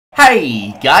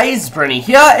Hey guys, Brenny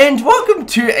here, and welcome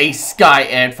to a Sky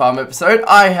Ant Farm episode.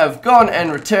 I have gone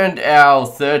and returned our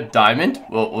third diamond,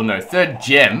 third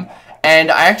gem,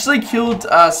 and I actually killed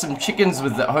some chickens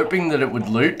with it, hoping that it would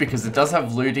loot, because it does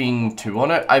have looting 2 on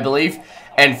it, I believe,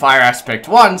 and fire aspect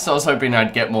 1, so I was hoping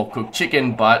I'd get more cooked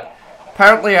chicken, but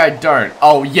apparently I don't.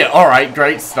 Oh yeah, alright,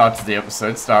 great start to the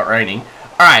episode, start raining.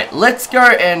 Alright, let's go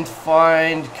and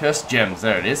find cursed gems,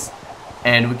 there it is.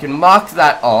 And we can mark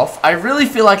that off. I really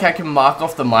feel like I can mark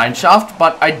off the mine shaft,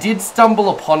 but I did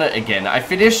stumble upon it again. I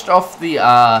finished off the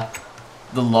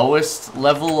lowest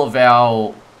level of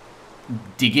our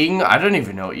digging. I don't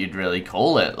even know what you'd really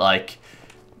call it. Like,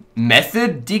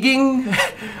 method digging?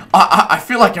 I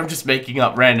feel like I'm just making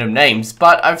up random names.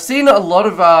 But I've seen a lot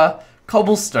of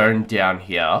cobblestone down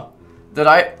here that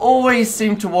I always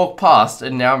seem to walk past,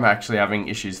 and now I'm actually having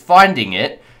issues finding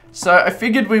it. So I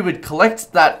figured we would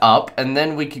collect that up, and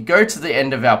then we could go to the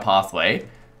end of our pathway.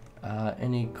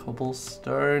 Any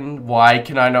cobblestone? Why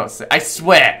can I not see? I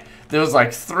swear, there was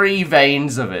like 3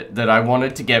 veins of it that I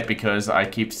wanted to get because I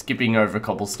keep skipping over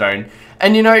cobblestone.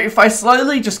 And you know, if I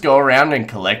slowly just go around and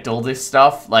collect all this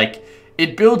stuff, like,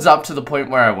 it builds up to the point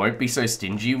where I won't be so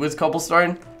stingy with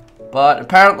cobblestone. But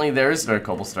apparently there is no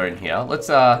cobblestone here. Let's,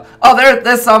 oh,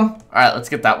 there's some. Alright, let's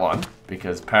get that one.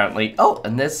 Because apparently, oh,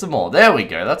 and there's some more. There we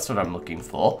go, that's what I'm looking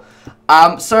for.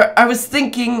 So I was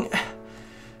thinking,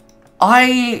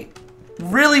 I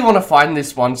really want to find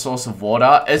this one source of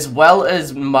water, as well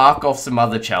as mark off some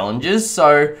other challenges.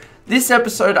 So this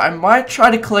episode, I might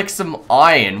try to collect some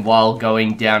iron while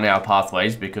going down our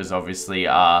pathways, because obviously,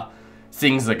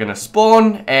 things are going to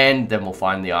spawn, and then we'll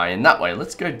find the iron that way.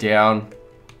 Let's go down.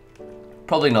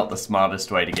 Probably not the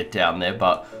smartest way to get down there,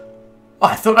 but oh,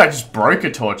 I thought I just broke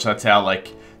a torch. That's how, like,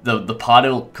 the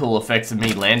particle effects of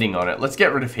me landing on it. Let's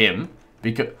get rid of him.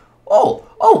 Because, oh,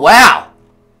 wow.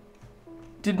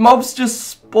 Did mobs just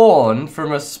spawn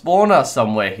from a spawner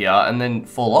somewhere here and then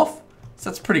fall off? So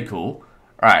that's pretty cool.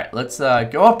 Alright, let's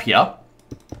go up here.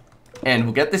 And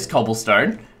we'll get this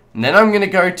cobblestone. And then I'm going to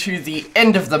go to the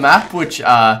end of the map, which,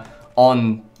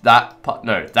 on that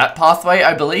pathway,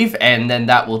 I believe. And then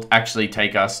that will actually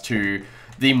take us to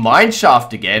the mine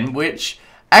shaft again, which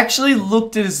actually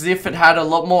looked as if it had a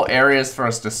lot more areas for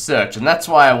us to search, and that's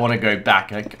why I want to go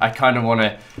back. I kind of want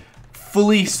to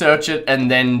fully search it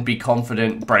and then be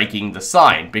confident breaking the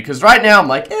sign, because right now I'm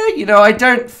like, you know, I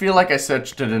don't feel like I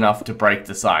searched it enough to break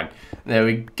the sign. There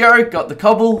we go, got the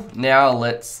cobble, now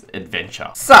let's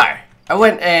adventure. So, I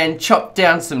went and chopped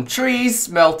down some trees,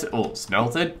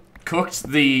 smelted, cooked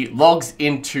the logs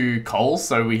into coal,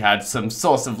 so we had some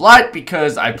source of light,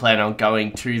 because I plan on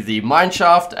going to the mine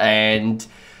shaft. And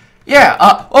yeah,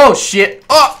 oh shit,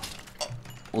 oh,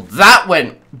 well, that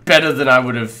went better than I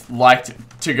would have liked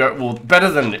to go, well, better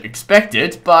than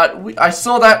expected, but I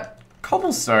saw that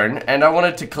cobblestone and I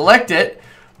wanted to collect it,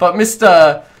 but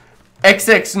Mr.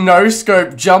 XX no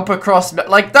scope jump across,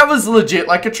 like, that was legit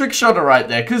like a trick shotter right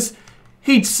there, because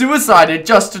he'd suicided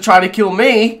just to try to kill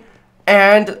me.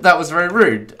 And that was very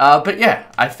rude. But yeah,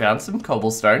 I found some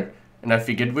cobblestone, and I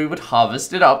figured we would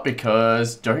harvest it up,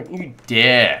 because don't you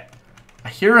dare. I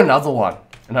hear another one,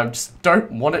 and I just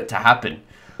don't want it to happen.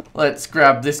 Let's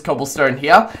grab this cobblestone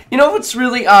here. You know what's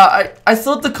really, I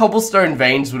thought the cobblestone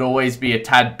veins would always be a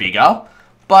tad bigger,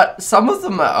 but some of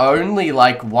them are only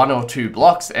like 1 or 2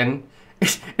 blocks, and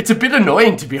it's a bit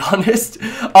annoying, to be honest.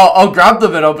 I'll grab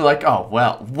them and I'll be like, oh,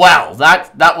 well, wow,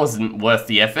 that wasn't worth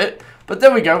the effort. But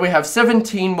there we go, we have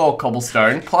 17 more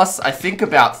cobblestone, plus I think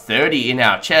about 30 in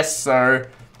our chest, so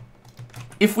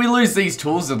if we lose these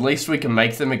tools, at least we can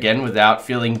make them again without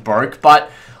feeling broke. But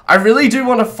I really do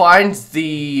want to find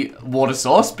the water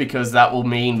source, because that will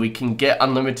mean we can get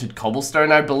unlimited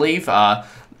cobblestone, I believe.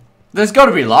 There's got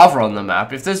to be lava on the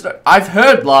map. If there's I've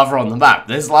heard lava on the map.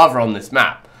 There's lava on this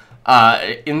map,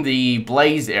 in the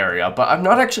blaze area, but I'm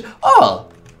not actually... Oh,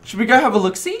 should we go have a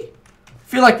look-see?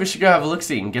 I feel like we should go have a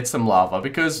look-see and get some lava,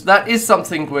 because that is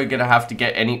something we're gonna have to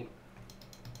get any...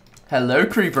 Hello,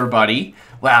 creeper buddy.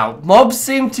 Wow, mobs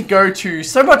seem to go to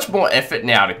so much more effort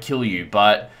now to kill you,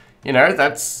 but, you know,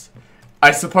 that's,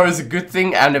 I suppose, a good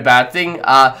thing and a bad thing.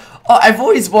 I've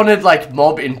always wanted, like,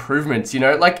 mob improvements, you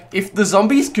know? Like, if the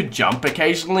zombies could jump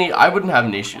occasionally, I wouldn't have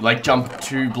an issue. Like, jump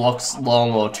 2 blocks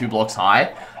long or 2 blocks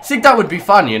high. I think that would be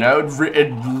fun, you know?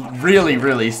 It'd really,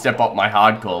 really step up my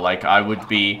hardcore. Like, I would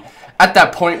be at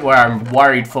that point where I'm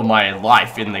worried for my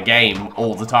life in the game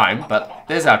all the time. But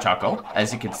there's our charcoal,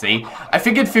 as you can see. I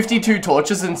figured 52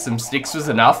 torches and some sticks was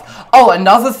enough. Oh,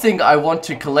 another thing I want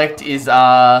to collect is,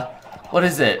 what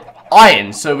is it?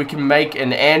 iron so we can make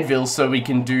an anvil so we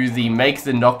can do the make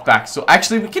the knockback sword.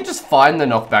 Actually, we can just find the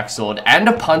knockback sword and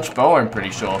a punch bow, I'm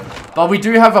pretty sure. But we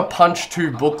do have a punch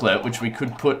 2 booklet, which we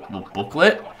could put, well, book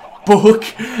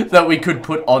that we could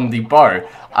put on the bow.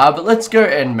 But let's go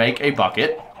and make a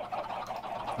bucket.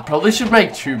 I probably should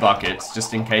make 2 buckets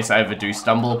just in case I ever do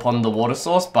stumble upon the water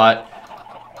source, but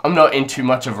I'm not in too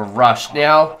much of a rush.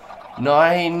 Now,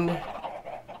 9,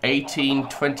 18,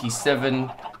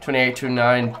 27, 28,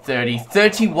 29, 30,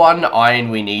 31 iron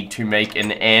we need to make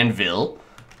an anvil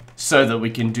so that we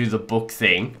can do the book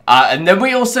thing. And then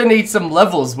we also need some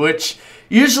levels, which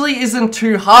usually isn't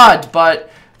too hard,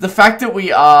 but the fact that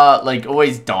we are, like,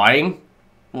 always dying,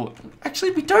 well,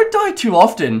 actually, we don't die too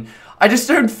often. I just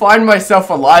don't find myself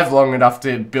alive long enough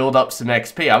to build up some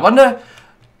XP. I wonder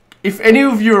if any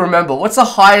of you remember, what's the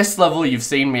highest level you've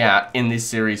seen me at in this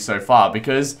series so far?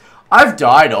 Because I've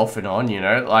died off and on, you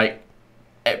know, like,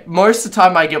 most of the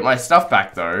time I get my stuff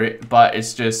back though, but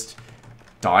it's just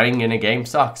dying in a game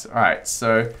sucks. Alright,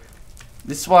 so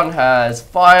this one has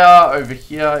fire. Over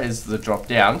here is the drop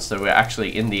down, so we're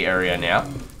actually in the area now.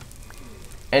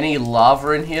 Any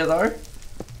lava in here though?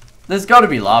 There's got to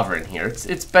be lava in here.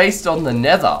 It's based on the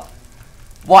nether.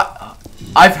 What?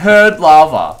 I've heard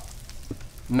lava.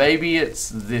 Maybe it's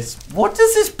this. What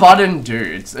does this button do?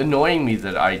 It's annoying me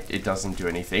that it doesn't do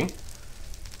anything.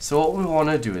 So what we want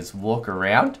to do is walk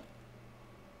around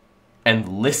and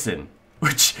listen,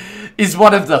 which is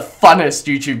one of the funnest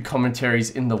YouTube commentaries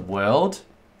in the world.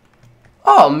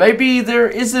 Oh, maybe there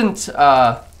isn't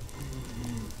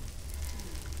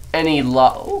any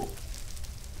lava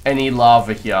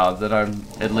here that I'm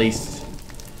at least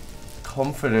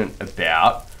confident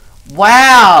about.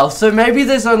 Wow, so maybe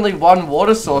there's only one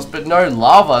water source but no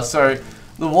lava, so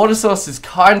the water source is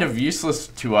kind of useless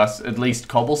to us, at least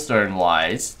cobblestone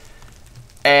wise.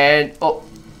 And, oh,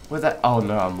 oh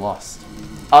no, I'm lost.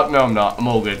 Oh, no, I'm not, I'm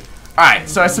all good. Alright,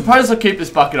 so I suppose I'll keep this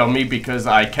bucket on me because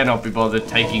I cannot be bothered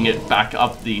taking it back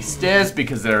up the stairs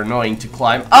because they're annoying to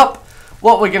climb up.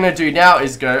 What we're going to do now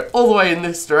is go all the way in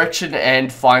this direction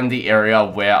and find the area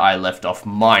where I left off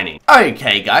mining.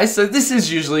 Okay guys, so this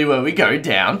is usually where we go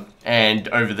down, and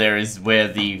over there is where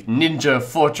the ninja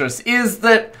fortress is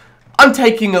that I'm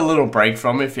taking a little break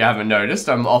from. If you haven't noticed,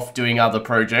 I'm off doing other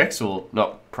projects, or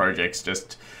not projects,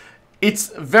 just it's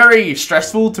very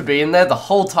stressful to be in there. The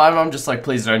whole time I'm just like,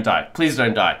 please don't die, please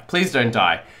don't die, please don't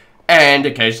die. And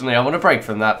occasionally I want to break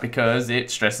from that because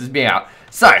it stresses me out.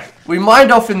 So, we mined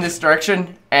off in this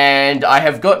direction, and I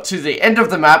have got to the end of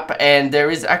the map, and there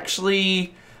is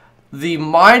actually the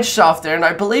mine shaft there, and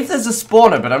I believe there's a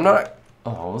spawner, but I'm not...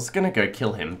 Oh, I was going to go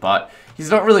kill him, but he's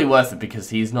not really worth it because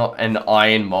he's not an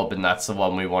iron mob, and that's the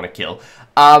one we want to kill.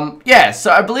 Yeah,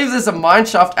 so I believe there's a mine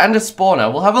shaft and a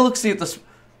spawner. We'll have a look-see at this...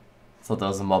 I thought there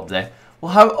was a mob there.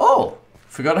 We'll have... Oh!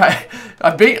 Forgot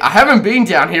I haven't been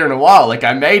down here in a while. Like,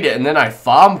 I made it and then I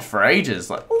farmed for ages.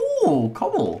 Like, ooh,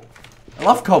 cobble. I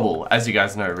love cobble, as you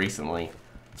guys know recently.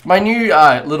 It's my new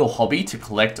little hobby to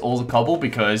collect all the cobble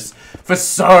because for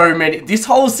so many... This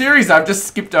whole series, I've just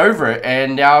skipped over it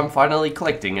and now I'm finally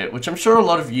collecting it, which I'm sure a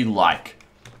lot of you like.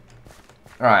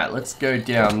 Alright, let's go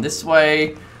down this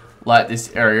way. Light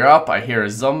this area up. I hear a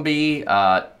zombie.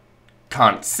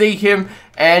 Can't see him.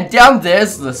 And down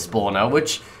there's the spawner,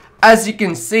 which... As you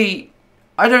can see,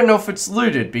 I don't know if it's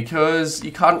looted because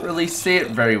you can't really see it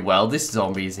very well. This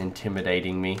zombie is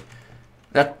intimidating me.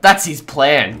 That's his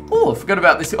plan. Oh, I forgot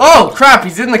about this. Oh, crap,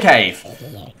 he's in the cave.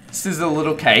 This is a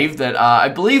little cave that I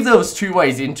believe there was 2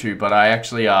 ways into, but I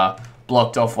actually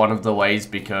blocked off one of the ways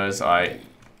because I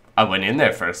went in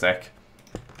there for a sec.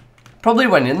 Probably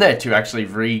went in there to actually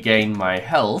regain my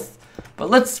health. But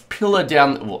let's pillar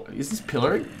down... What, is this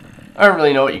pillaring? I don't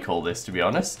really know what you call this, to be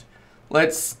honest.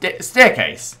 Let's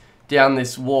staircase down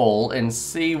this wall and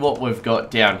see what we've got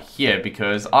down here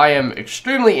because I am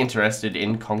extremely interested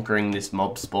in conquering this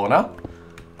mob spawner.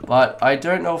 But I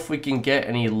don't know if we can get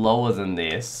any lower than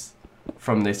this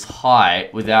from this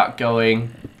height without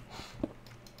going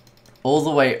all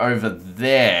the way over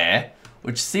there,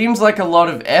 which seems like a lot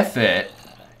of effort.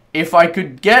 If I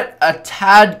could get a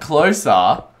tad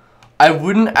closer, I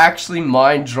wouldn't actually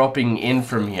mind dropping in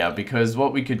from here because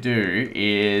what we could do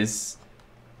is...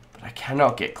 I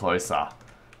cannot get closer.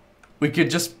 We could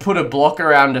just put a block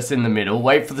around us in the middle,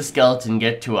 wait for the skeleton to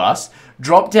get to us,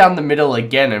 drop down the middle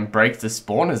again and break the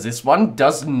spawners. This one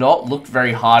does not look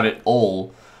very hard at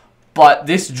all, but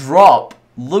this drop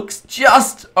looks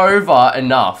just over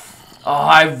enough. Oh,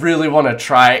 I really want to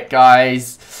try it,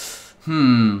 guys.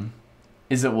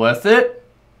 Is it worth it?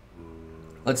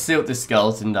 Let's see what this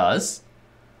skeleton does.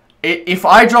 If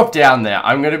I drop down there,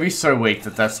 I'm going to be so weak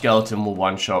that that skeleton will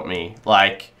one-shot me.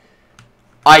 Like...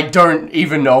 I don't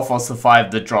even know if I'll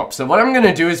survive the drop. So what I'm going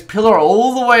to do is pillar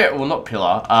all the way, well not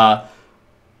pillar,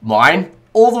 mine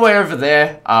all the way over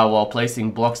there while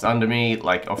placing blocks under me,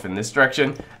 like off in this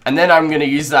direction. And then I'm going to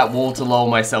use that wall to lower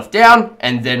myself down,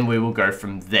 and then we will go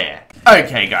from there.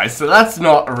 Okay guys, so that's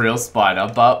not a real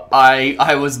spider, but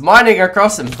I was mining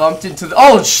across and bumped into the,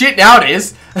 oh shit, now it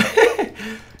is!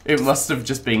 It must have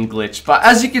just been glitched. But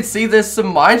as you can see, there's some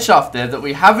mine shaft there that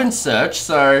we haven't searched,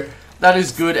 so that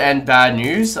is good and bad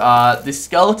news. This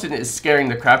skeleton is scaring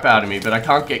the crap out of me, but I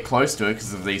can't get close to it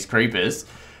because of these creepers.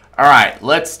 Alright,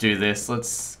 let's do this.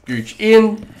 Let's scooch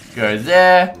in, go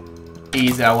there,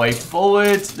 ease our way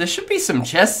forward. There should be some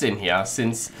chests in here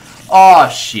since... Oh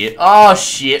shit, oh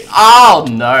shit, oh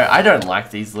no, I don't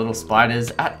like these little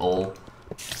spiders at all.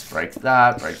 Let's break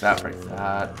that, break that, break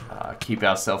that. Keep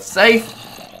ourselves safe,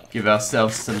 give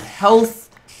ourselves some health.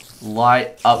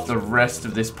 Light up the rest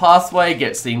of this pathway,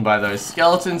 get seen by those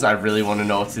skeletons. I really want to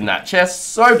know what's in that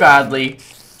chest so badly.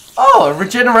 Oh,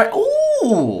 regenerate.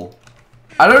 Ooh.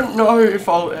 I don't know if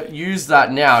I'll use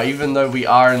that now, even though we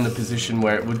are in the position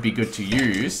where it would be good to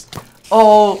use.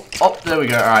 Oh, there we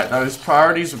go. Alright, those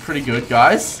priorities were pretty good,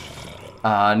 guys.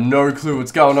 No clue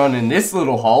what's going on in this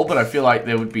little hole, but I feel like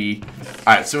there would be...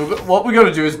 Alright, so what we're going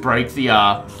to do is break the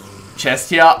chest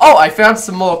here. Oh, I found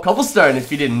some more cobblestone,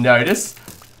 if you didn't notice.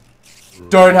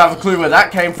 Don't have a clue where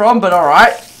that came from, but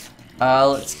alright.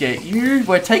 Let's get you.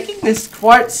 We're taking this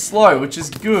quite slow, which is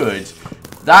good.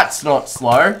 That's not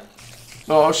slow.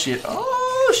 Oh, shit.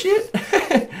 Oh,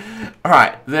 shit.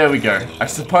 Alright, there we go. I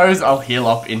suppose I'll heal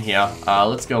up in here.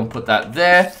 Let's go and put that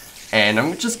there. And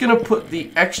I'm just going to put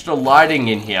the extra lighting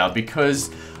in here because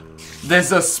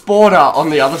there's a spawner on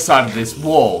the other side of this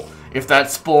wall. If that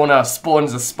spawner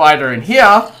spawns a spider in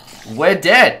here, we're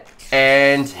dead.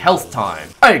 And health time.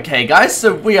 Okay guys,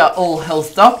 so we are all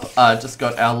healthed up. Just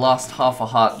got our last half a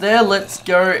heart there. Let's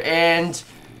go and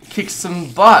kick some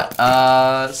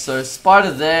butt. So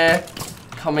spider there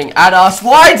coming at us.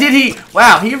 Why did he?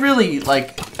 Wow, he really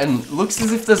like, and looks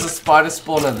as if there's a spider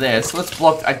spawner there. So let's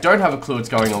block. I don't have a clue what's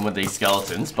going on with these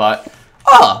skeletons, but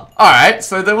alright,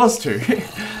 so there was two.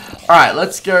 Alright,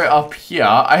 let's go up here.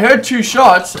 I heard 2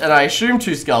 shots and I assumed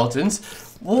 2 skeletons.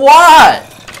 What?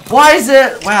 Why is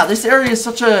it? Wow, this area is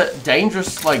such a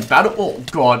dangerous, like, battle. Oh,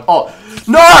 God. Oh,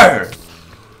 no!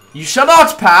 You shall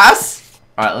not pass!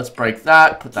 Alright, let's break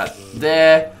that. Put that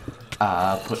there.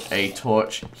 Put a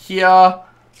torch here.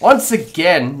 Once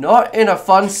again, not in a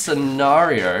fun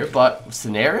scenario, but...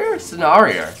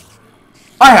 Scenario?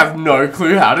 I have no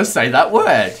clue how to say that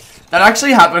word. That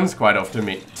actually happens quite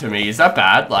often to me. Is that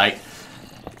bad? Like...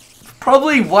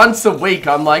 Probably once a week,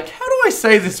 I'm like, how do I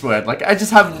say this word? Like, I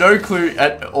just have no clue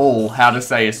at all how to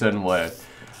say a certain word.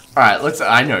 Alright,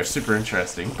 I know, super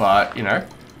interesting, but, you know,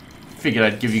 figured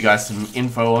I'd give you guys some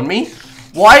info on me.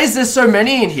 Why is there so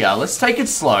many in here? Let's take it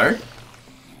slow.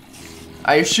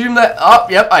 I assume that, oh,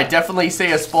 yep, I definitely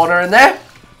see a spawner in there,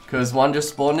 because one just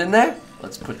spawned in there.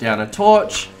 Let's put down a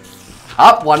torch.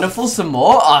 Up, wonderful, some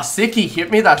more. Ah, sick, he hit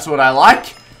me, that's what I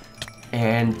like.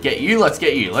 And get you, let's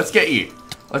get you, let's get you.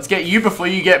 Let's get you before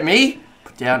you get me.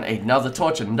 Put down another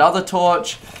torch, another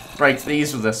torch. Break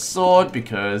these with a sword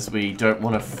because we don't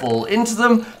want to fall into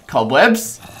them.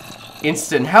 Cobwebs.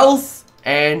 Instant health.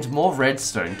 And more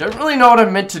redstone. Don't really know what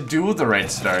I'm meant to do with the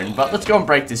redstone, but let's go and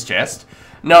break this chest.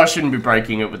 No, I shouldn't be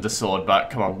breaking it with the sword, but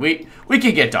come on. We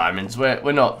could get diamonds.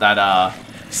 We're not that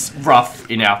rough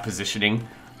in our positioning.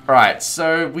 Alright,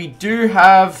 so we do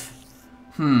have...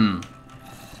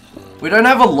 We don't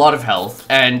have a lot of health,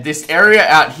 and this area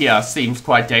out here seems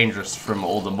quite dangerous from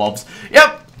all the mobs.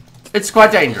 Yep, it's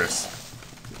quite dangerous.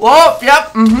 Whoa,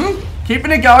 yep,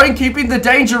 keeping it going, keeping the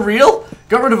danger real.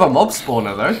 Got rid of a mob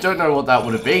spawner, though. Don't know what that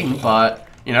would have been, but,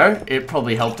 you know, it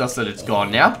probably helped us that it's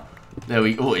gone now. There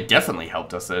we go. Oh, it definitely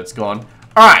helped us that it's gone.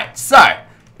 Alright, so,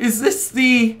 is this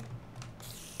the...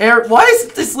 Why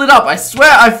is this lit up? I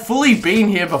swear I've fully been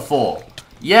here before.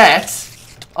 Yet...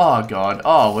 Oh god,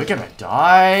 oh, we're gonna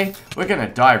die. We're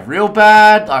gonna die real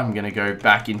bad. I'm gonna go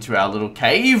back into our little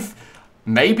cave.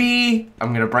 Maybe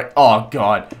I'm gonna break, oh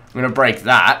god, I'm gonna break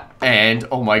that. And,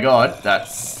 oh my god, that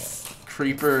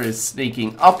creeper is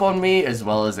sneaking up on me as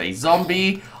well as a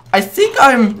zombie. I think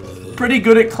I'm pretty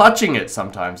good at clutching it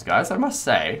sometimes, guys, I must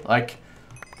say. Like,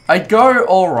 I go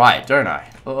alright, don't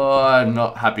I? Oh, I'm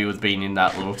not happy with being in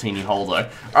that little teeny hole, though.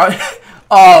 Alright,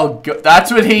 oh god,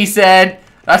 that's what he said.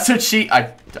 That's what she...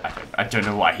 I don't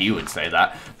know why he would say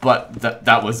that, but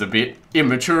that was a bit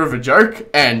immature of a joke,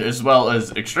 and as well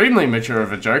as extremely mature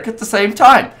of a joke at the same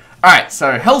time. Alright,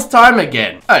 so health time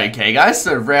again. Okay guys,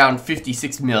 so round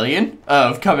 56 million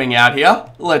of coming out here.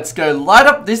 Let's go light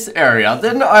up this area.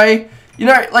 Then You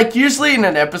know, like, usually in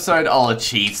an episode, I'll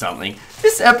achieve something.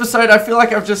 This episode, I feel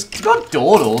like I've just got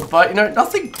dawdled, but, you know,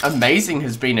 nothing amazing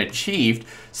has been achieved.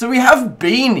 So we have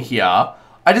been here.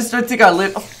 I just don't think I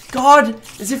live. Oh, God,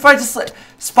 as if I just let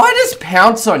spiders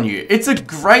pounce on you. It's a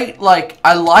great, like,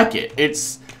 I like it.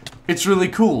 It's really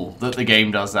cool that the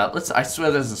game does that. I swear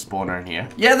there's a spawner in here.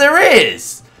 Yeah, there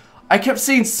is. I kept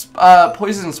seeing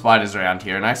poison spiders around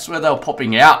here, and I swear they were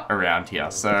popping out around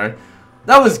here. So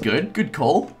that was good. Good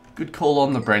call. Good call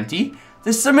on the Brenty.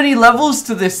 There's so many levels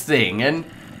to this thing, and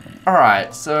all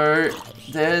right. So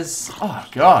there's. Oh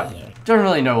God. Don't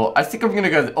really know what. I think I'm gonna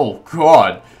go. Oh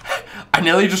God. I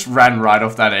nearly just ran right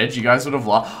off that edge. You guys would have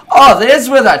laughed. Oh, there's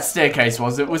where that staircase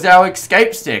was. It was our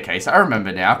escape staircase. I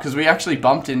remember now, because we actually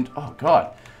bumped in... Oh,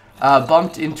 God.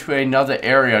 Bumped into another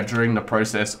area during the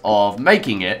process of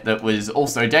making it that was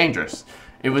also dangerous.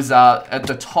 It was at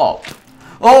the top.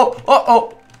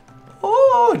 Oh,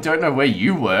 don't know where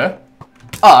you were.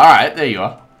 Oh, alright. There you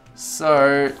are.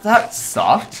 So, that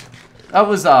sucked. That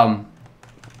was,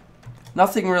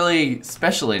 nothing really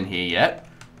special in here yet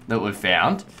that we've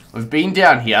found. We've been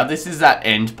down here. This is that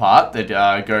end part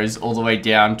that goes all the way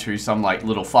down to some, like,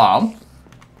 little farm.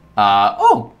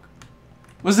 Oh.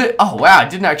 Was it? Oh, wow. I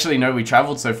didn't actually know we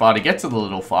traveled so far to get to the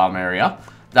little farm area.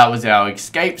 That was our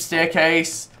escape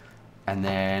staircase. And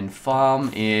then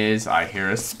farm is... I hear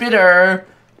a spitter.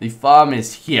 The farm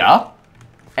is here.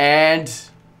 And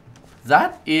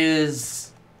that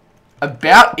is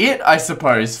about it, I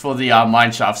suppose, for the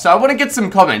mine shaft. So I want to get some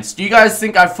comments. Do you guys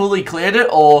think I fully cleared it,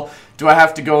 or do I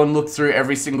have to go and look through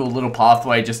every single little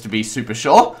pathway just to be super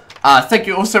sure? Thank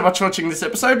you all so much for watching this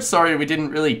episode. Sorry we didn't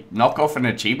really knock off an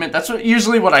achievement. That's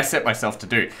usually what I set myself to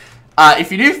do.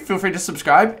 If you do, feel free to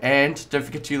subscribe, and don't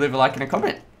forget to leave a like and a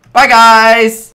comment. Bye, guys!